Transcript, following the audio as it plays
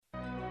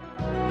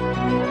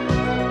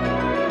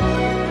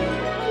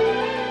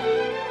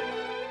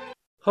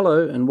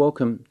Hello and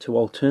welcome to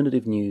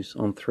Alternative News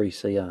on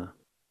 3CR.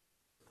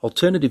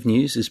 Alternative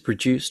News is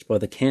produced by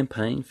the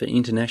Campaign for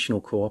International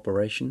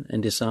Cooperation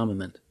and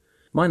Disarmament.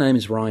 My name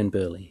is Ryan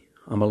Burley.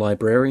 I'm a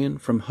librarian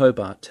from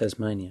Hobart,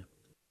 Tasmania.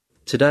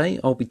 Today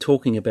I'll be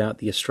talking about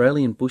the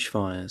Australian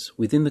bushfires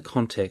within the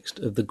context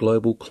of the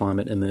global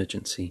climate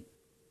emergency.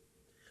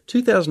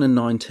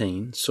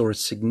 2019 saw a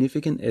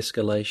significant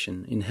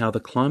escalation in how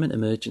the climate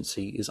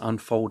emergency is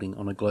unfolding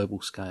on a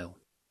global scale.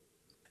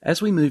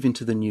 As we move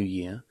into the new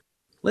year,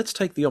 let's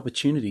take the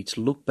opportunity to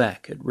look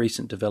back at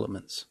recent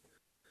developments.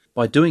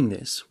 By doing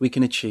this, we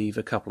can achieve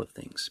a couple of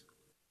things.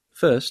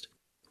 First,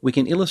 we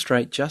can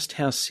illustrate just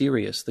how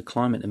serious the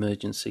climate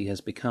emergency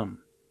has become.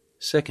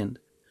 Second,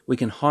 we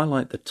can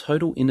highlight the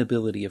total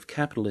inability of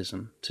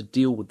capitalism to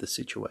deal with the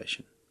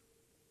situation.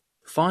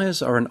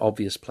 Fires are an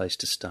obvious place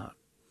to start.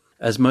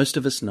 As most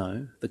of us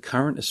know, the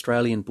current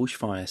Australian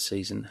bushfire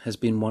season has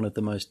been one of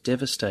the most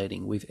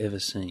devastating we've ever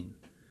seen.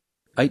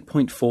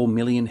 8.4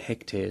 million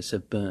hectares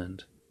have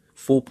burned,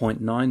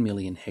 4.9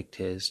 million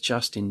hectares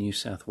just in New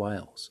South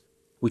Wales,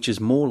 which is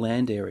more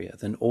land area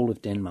than all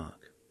of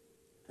Denmark.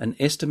 An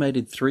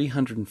estimated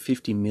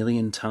 350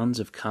 million tonnes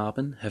of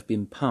carbon have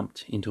been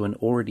pumped into an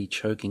already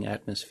choking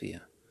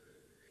atmosphere.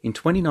 In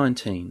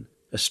 2019,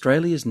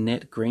 Australia's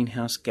net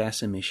greenhouse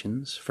gas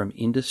emissions from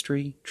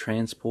industry,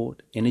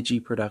 transport, energy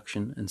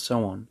production and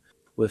so on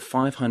were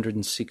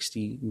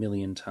 560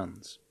 million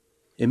tonnes.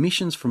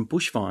 Emissions from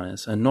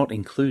bushfires are not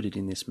included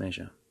in this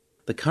measure.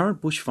 The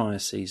current bushfire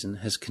season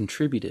has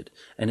contributed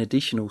an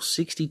additional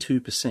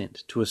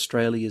 62% to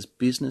Australia's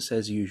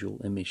business-as-usual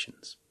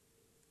emissions.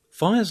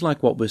 Fires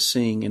like what we're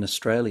seeing in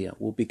Australia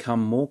will become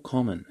more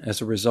common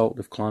as a result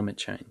of climate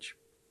change.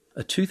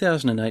 A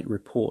 2008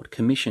 report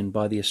commissioned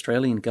by the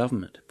Australian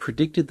government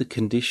predicted the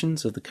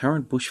conditions of the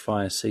current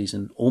bushfire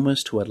season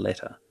almost to a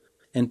letter,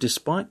 and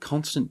despite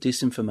constant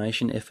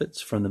disinformation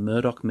efforts from the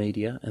Murdoch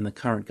media and the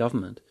current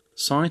government,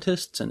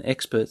 scientists and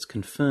experts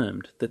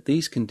confirmed that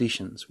these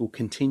conditions will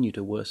continue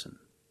to worsen.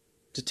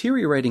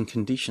 Deteriorating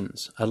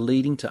conditions are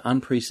leading to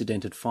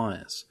unprecedented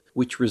fires,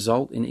 which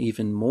result in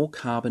even more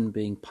carbon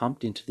being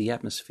pumped into the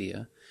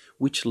atmosphere,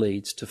 which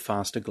leads to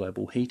faster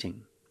global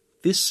heating.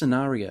 This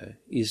scenario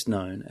is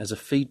known as a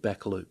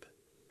feedback loop.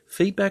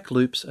 Feedback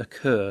loops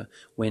occur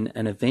when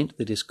an event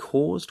that is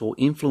caused or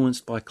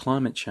influenced by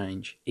climate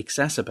change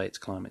exacerbates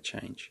climate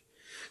change,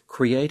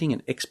 creating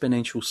an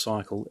exponential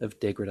cycle of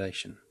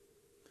degradation.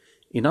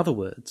 In other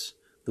words,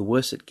 the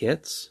worse it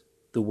gets,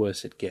 the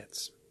worse it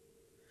gets.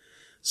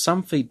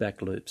 Some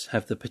feedback loops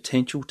have the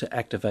potential to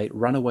activate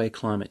runaway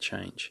climate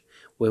change,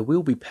 where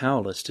we'll be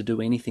powerless to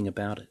do anything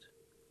about it.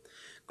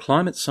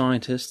 Climate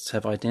scientists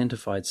have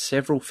identified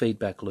several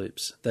feedback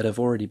loops that have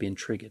already been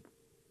triggered.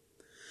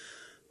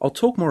 I'll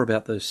talk more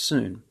about those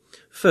soon.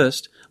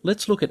 First,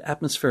 let's look at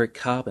atmospheric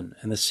carbon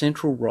and the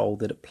central role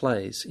that it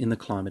plays in the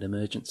climate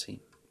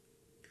emergency.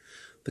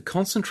 The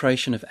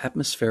concentration of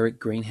atmospheric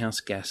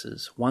greenhouse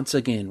gases once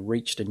again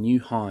reached a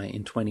new high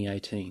in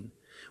 2018,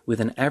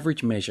 with an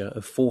average measure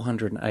of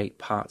 408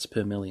 parts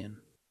per million.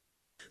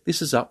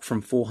 This is up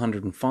from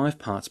 405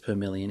 parts per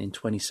million in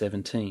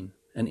 2017,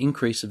 an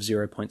increase of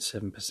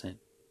 0.7%.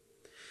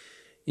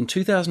 In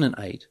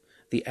 2008,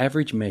 the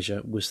average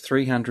measure was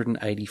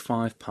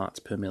 385 parts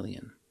per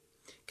million.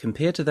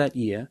 Compared to that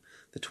year,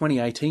 the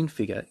 2018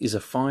 figure is a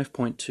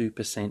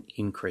 5.2%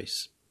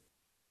 increase.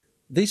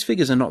 These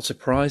figures are not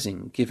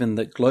surprising given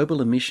that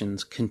global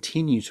emissions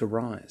continue to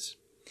rise.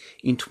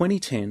 In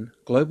 2010,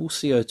 global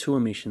CO2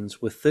 emissions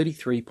were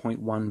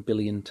 33.1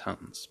 billion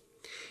tonnes.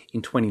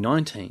 In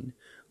 2019,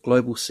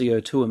 global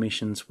CO2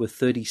 emissions were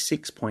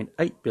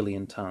 36.8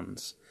 billion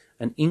tonnes,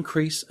 an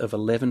increase of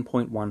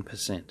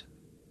 11.1%.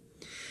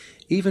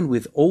 Even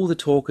with all the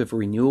talk of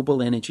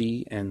renewable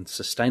energy and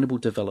sustainable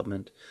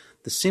development,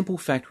 the simple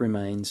fact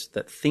remains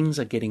that things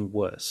are getting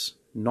worse,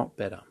 not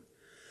better.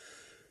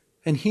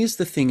 And here's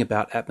the thing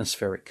about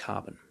atmospheric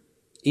carbon.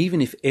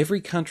 Even if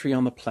every country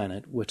on the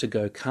planet were to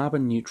go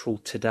carbon neutral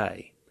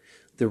today,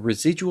 the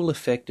residual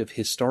effect of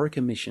historic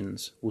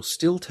emissions will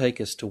still take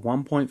us to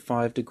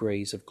 1.5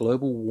 degrees of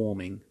global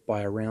warming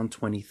by around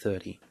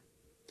 2030.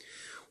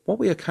 What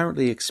we are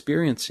currently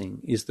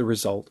experiencing is the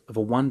result of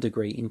a 1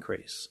 degree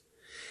increase.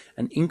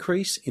 An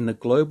increase in the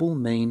global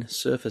mean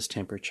surface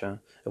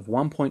temperature of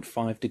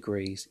 1.5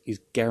 degrees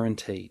is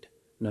guaranteed,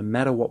 no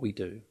matter what we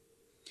do.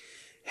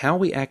 How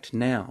we act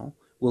now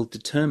will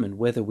determine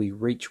whether we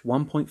reach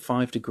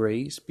 1.5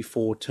 degrees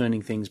before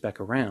turning things back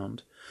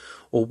around,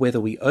 or whether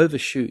we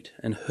overshoot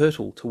and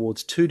hurtle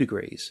towards 2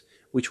 degrees,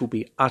 which will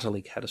be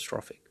utterly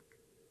catastrophic.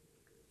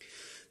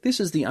 This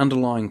is the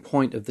underlying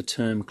point of the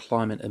term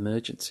climate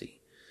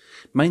emergency.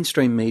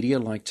 Mainstream media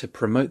like to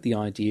promote the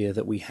idea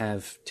that we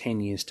have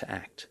 10 years to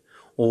act,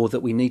 or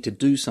that we need to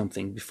do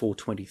something before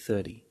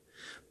 2030.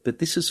 But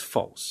this is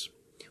false.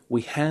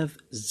 We have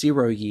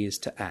 0 years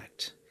to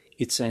act.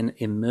 It's an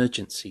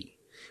emergency.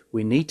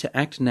 We need to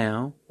act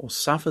now or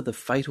suffer the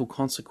fatal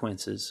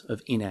consequences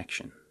of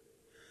inaction.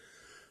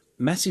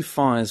 Massive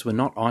fires were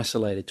not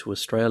isolated to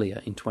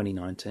Australia in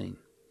 2019.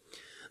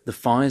 The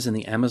fires in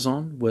the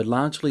Amazon were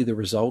largely the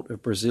result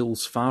of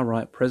Brazil's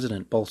far-right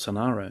president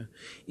Bolsonaro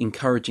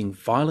encouraging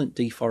violent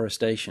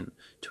deforestation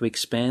to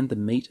expand the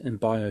meat and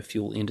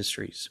biofuel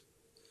industries.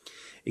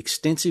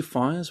 Extensive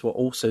fires were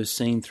also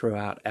seen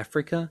throughout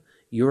Africa,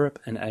 Europe,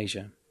 and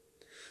Asia.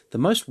 The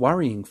most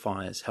worrying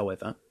fires,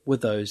 however, were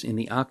those in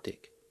the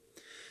Arctic.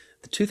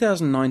 The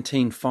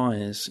 2019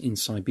 fires in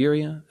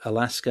Siberia,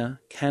 Alaska,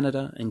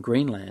 Canada, and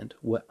Greenland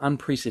were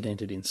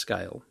unprecedented in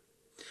scale.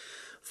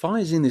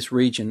 Fires in this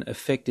region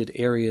affected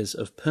areas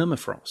of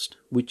permafrost,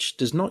 which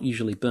does not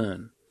usually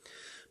burn.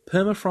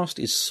 Permafrost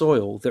is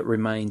soil that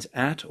remains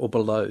at or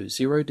below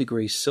 0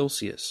 degrees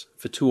Celsius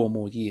for 2 or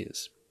more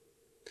years.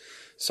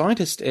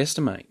 Scientists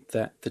estimate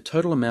that the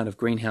total amount of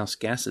greenhouse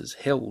gases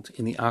held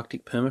in the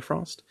Arctic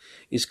permafrost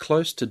is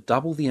close to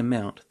double the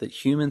amount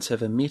that humans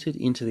have emitted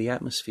into the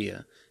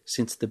atmosphere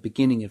since the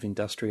beginning of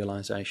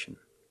industrialization.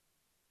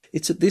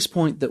 It's at this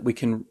point that we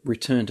can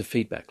return to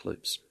feedback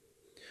loops.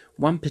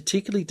 One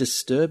particularly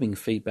disturbing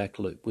feedback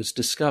loop was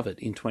discovered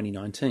in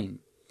 2019.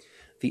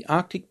 The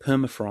Arctic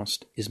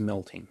permafrost is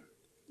melting.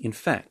 In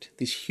fact,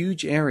 this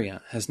huge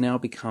area has now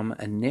become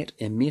a net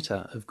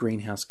emitter of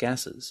greenhouse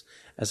gases,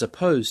 as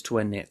opposed to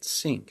a net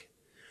sink.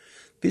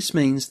 This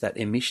means that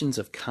emissions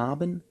of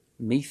carbon,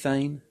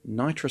 methane,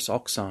 nitrous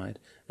oxide,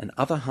 and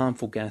other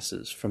harmful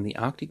gases from the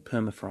Arctic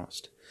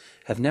permafrost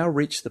have now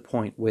reached the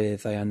point where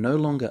they are no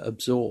longer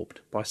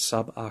absorbed by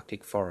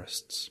subarctic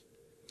forests.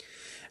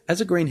 As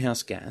a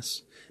greenhouse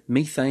gas,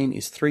 methane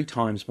is 3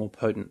 times more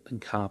potent than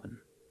carbon.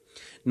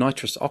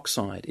 Nitrous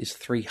oxide is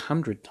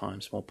 300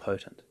 times more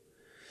potent.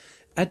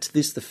 Add to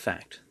this the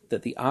fact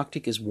that the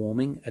Arctic is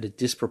warming at a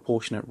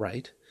disproportionate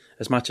rate,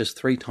 as much as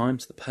 3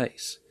 times the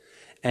pace,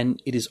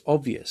 and it is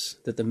obvious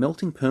that the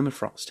melting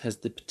permafrost has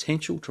the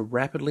potential to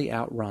rapidly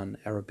outrun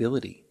our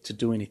ability to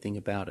do anything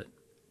about it.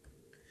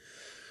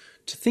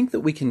 To think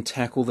that we can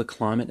tackle the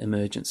climate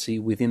emergency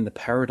within the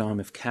paradigm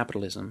of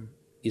capitalism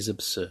is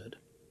absurd.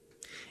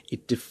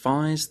 It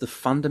defies the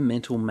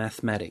fundamental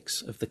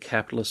mathematics of the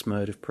capitalist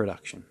mode of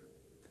production.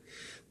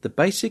 The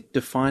basic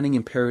defining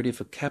imperative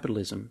of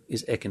capitalism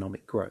is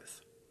economic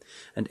growth,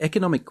 and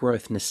economic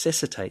growth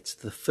necessitates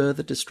the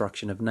further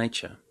destruction of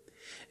nature.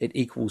 It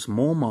equals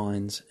more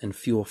mines and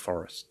fewer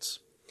forests.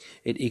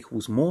 It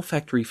equals more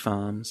factory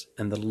farms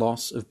and the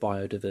loss of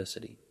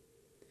biodiversity.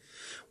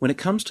 When it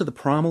comes to the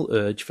primal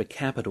urge for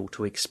capital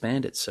to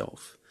expand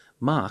itself,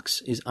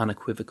 Marx is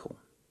unequivocal.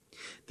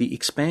 The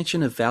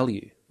expansion of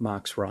value,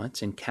 Marx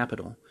writes in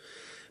Capital,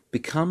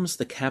 becomes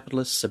the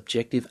capitalist's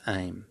subjective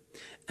aim,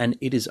 and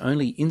it is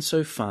only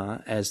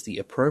insofar as the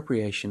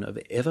appropriation of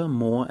ever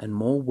more and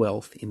more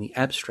wealth in the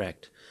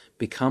abstract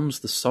becomes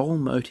the sole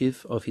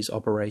motive of his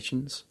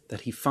operations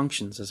that he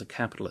functions as a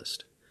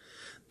capitalist.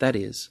 That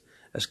is,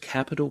 as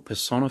capital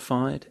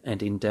personified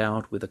and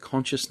endowed with a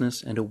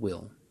consciousness and a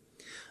will.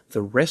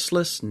 The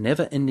restless,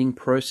 never-ending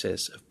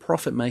process of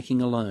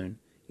profit-making alone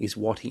is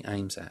what he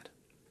aims at.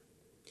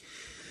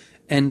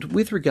 And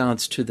with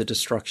regards to the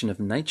destruction of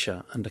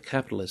nature under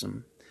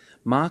capitalism,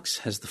 Marx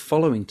has the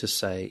following to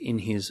say in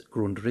his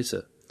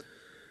Grundrisse.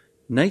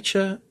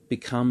 Nature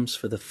becomes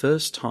for the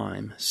first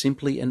time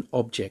simply an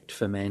object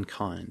for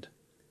mankind,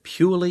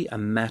 purely a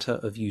matter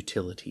of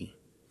utility.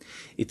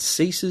 It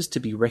ceases to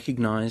be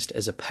recognized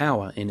as a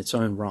power in its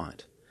own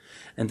right,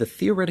 and the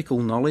theoretical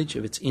knowledge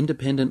of its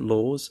independent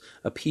laws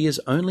appears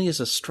only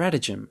as a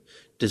stratagem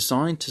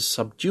designed to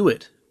subdue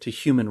it to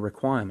human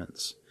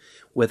requirements,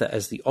 whether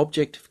as the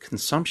object of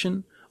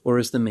consumption or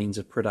as the means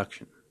of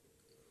production.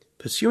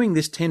 Pursuing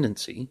this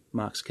tendency,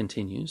 Marx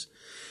continues,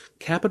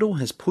 capital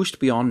has pushed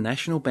beyond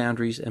national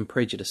boundaries and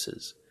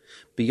prejudices,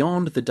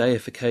 beyond the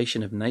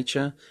deification of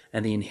nature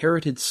and the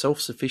inherited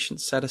self-sufficient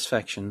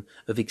satisfaction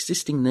of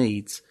existing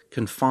needs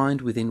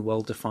confined within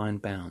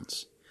well-defined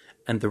bounds,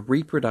 and the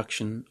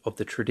reproduction of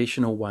the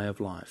traditional way of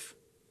life.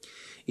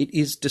 It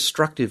is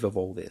destructive of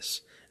all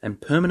this, and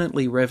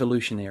permanently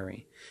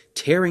revolutionary,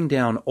 tearing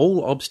down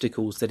all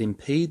obstacles that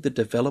impede the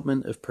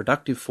development of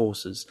productive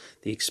forces,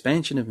 the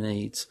expansion of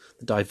needs,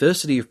 the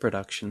diversity of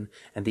production,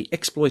 and the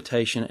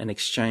exploitation and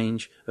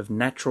exchange of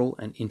natural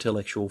and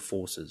intellectual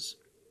forces.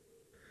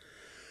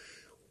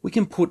 We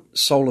can put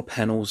solar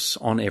panels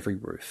on every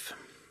roof.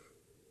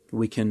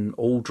 We can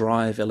all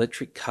drive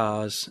electric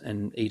cars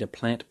and eat a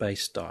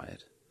plant-based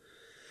diet.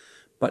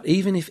 But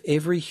even if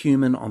every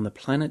human on the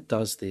planet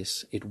does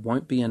this, it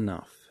won't be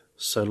enough,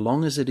 so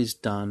long as it is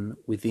done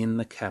within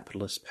the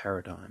capitalist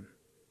paradigm.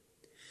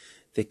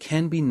 There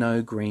can be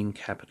no green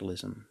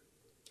capitalism.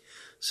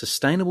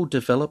 Sustainable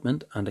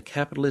development under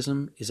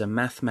capitalism is a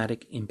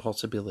mathematic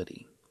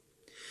impossibility.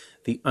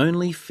 The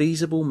only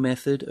feasible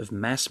method of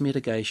mass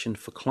mitigation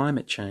for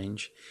climate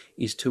change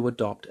is to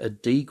adopt a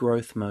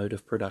degrowth mode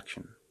of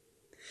production.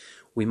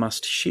 We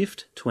must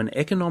shift to an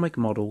economic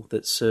model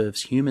that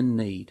serves human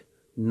need,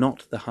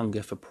 not the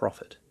hunger for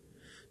profit.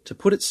 To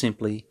put it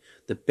simply,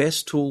 the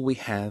best tool we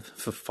have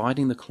for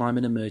fighting the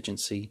climate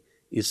emergency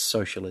is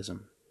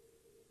socialism.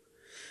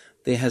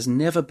 There has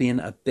never been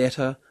a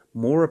better,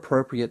 more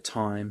appropriate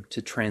time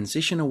to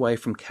transition away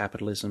from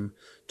capitalism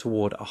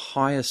toward a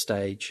higher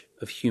stage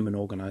of human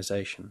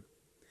organization.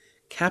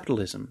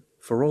 Capitalism,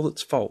 for all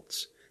its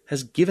faults,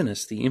 has given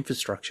us the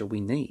infrastructure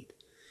we need.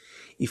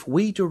 If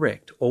we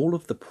direct all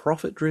of the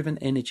profit-driven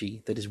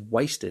energy that is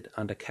wasted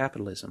under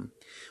capitalism,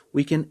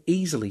 we can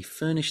easily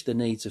furnish the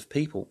needs of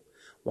people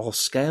while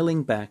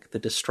scaling back the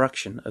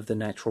destruction of the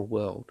natural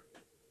world.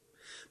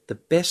 The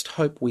best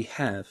hope we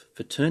have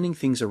for turning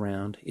things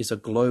around is a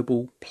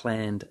global,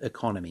 planned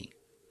economy.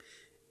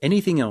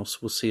 Anything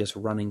else will see us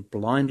running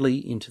blindly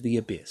into the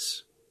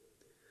abyss.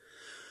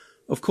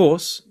 Of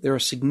course, there are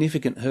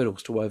significant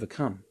hurdles to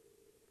overcome.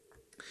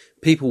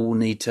 People will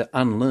need to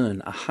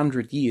unlearn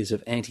 100 years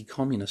of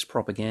anti-communist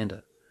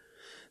propaganda.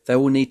 They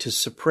will need to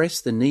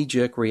suppress the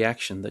knee-jerk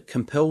reaction that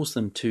compels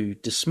them to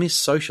dismiss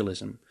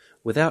socialism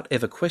without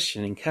ever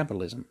questioning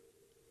capitalism.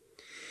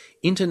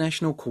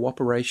 International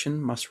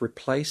cooperation must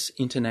replace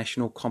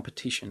international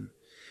competition,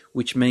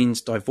 which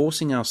means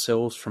divorcing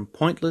ourselves from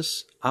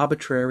pointless,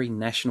 arbitrary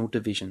national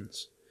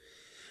divisions.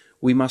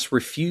 We must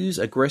refuse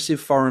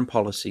aggressive foreign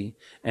policy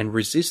and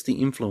resist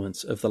the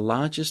influence of the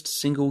largest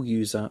single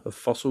user of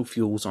fossil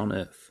fuels on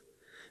Earth,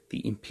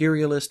 the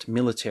imperialist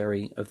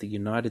military of the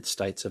United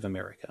States of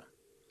America.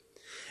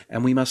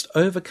 And we must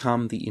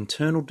overcome the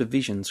internal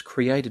divisions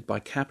created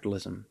by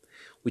capitalism,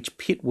 which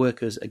pit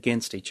workers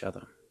against each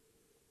other.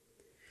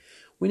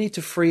 We need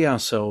to free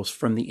ourselves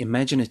from the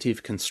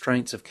imaginative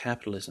constraints of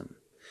capitalism,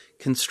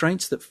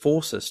 constraints that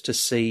force us to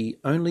see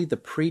only the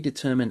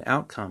predetermined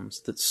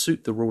outcomes that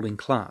suit the ruling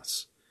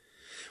class.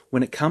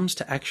 When it comes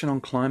to action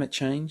on climate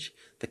change,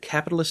 the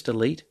capitalist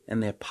elite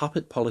and their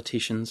puppet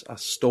politicians are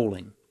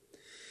stalling.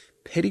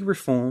 Petty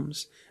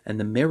reforms and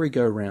the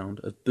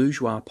merry-go-round of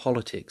bourgeois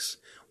politics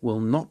will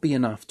not be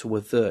enough to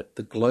avert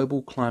the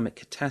global climate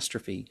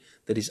catastrophe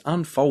that is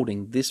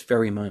unfolding this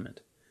very moment.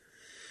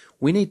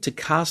 We need to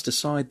cast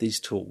aside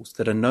these tools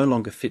that are no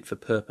longer fit for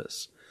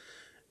purpose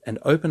and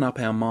open up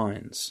our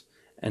minds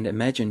and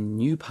imagine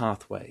new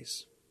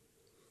pathways.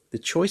 The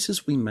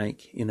choices we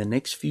make in the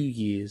next few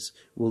years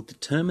will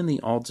determine the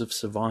odds of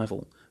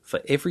survival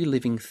for every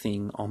living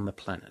thing on the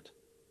planet.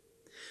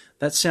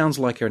 That sounds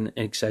like an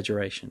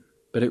exaggeration,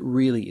 but it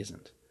really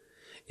isn't.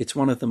 It's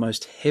one of the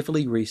most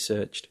heavily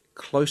researched,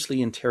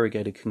 closely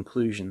interrogated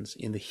conclusions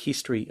in the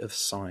history of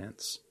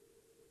science.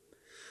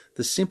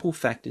 The simple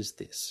fact is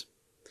this: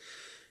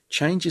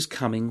 change is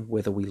coming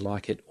whether we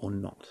like it or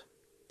not.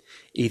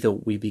 Either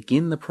we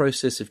begin the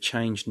process of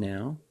change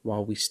now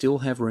while we still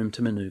have room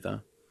to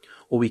maneuver,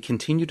 or we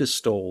continue to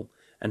stall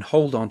and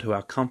hold on to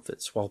our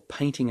comforts while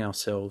painting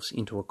ourselves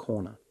into a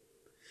corner.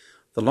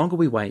 The longer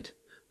we wait,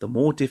 the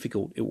more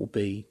difficult it will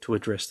be to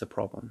address the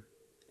problem.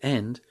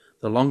 And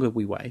the longer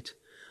we wait,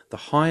 the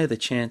higher the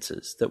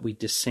chances that we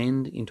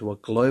descend into a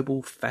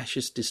global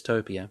fascist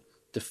dystopia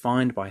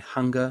defined by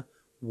hunger,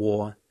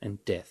 war,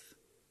 and death.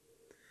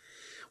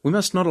 We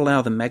must not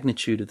allow the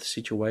magnitude of the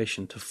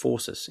situation to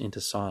force us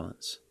into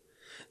silence.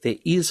 There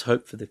is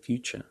hope for the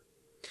future,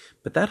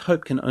 but that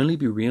hope can only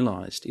be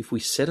realized if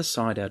we set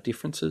aside our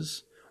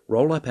differences,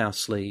 roll up our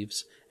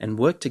sleeves, and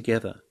work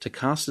together to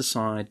cast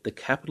aside the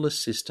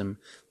capitalist system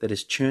that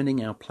is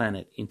churning our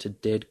planet into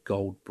dead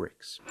gold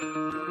bricks.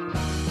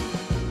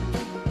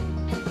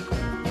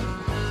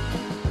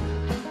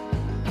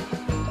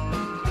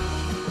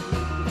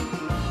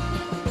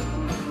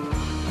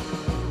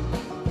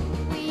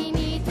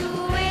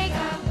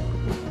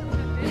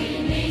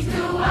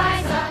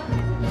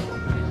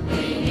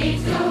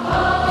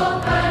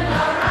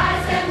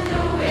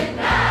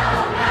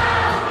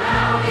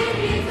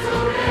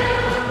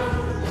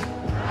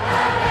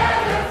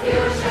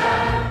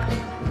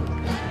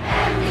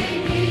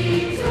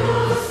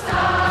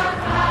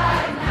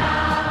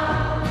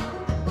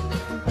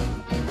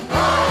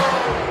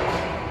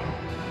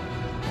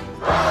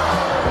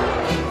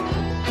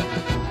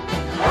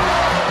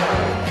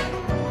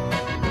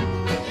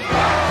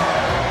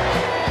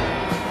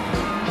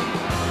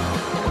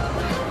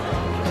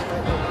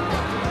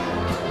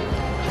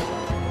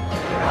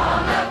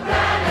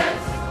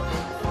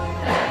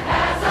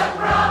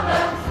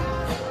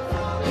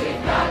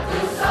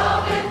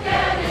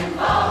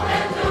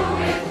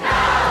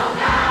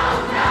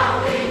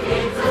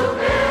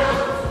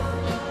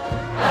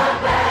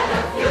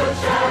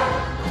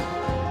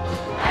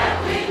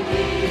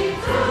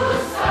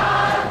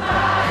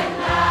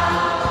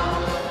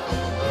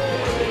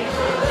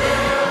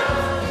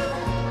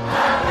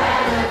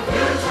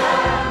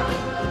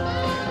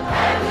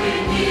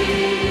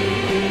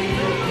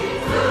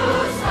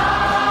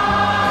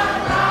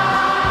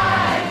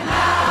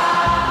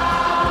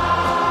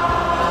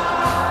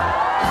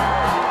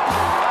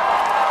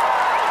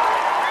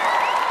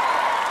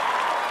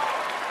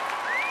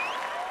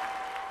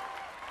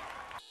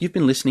 You've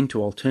been listening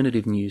to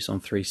Alternative News on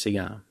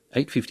 3CR,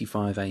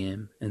 8:55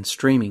 AM, and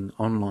streaming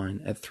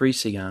online at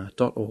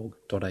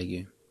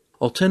 3cr.org.au.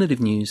 Alternative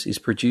News is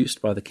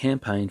produced by the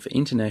Campaign for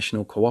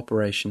International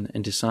Cooperation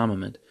and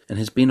Disarmament and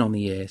has been on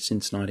the air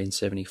since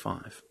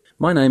 1975.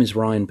 My name is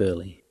Ryan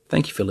Burley.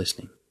 Thank you for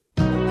listening.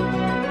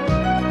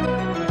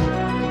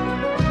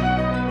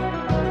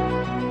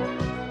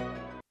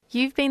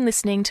 You've been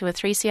listening to a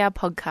 3CR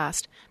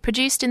podcast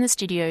produced in the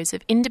studios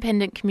of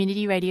independent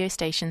community radio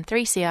station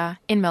 3CR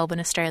in Melbourne,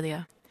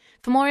 Australia.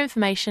 For more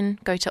information,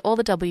 go to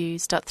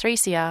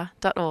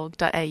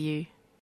allthews.3cr.org.au.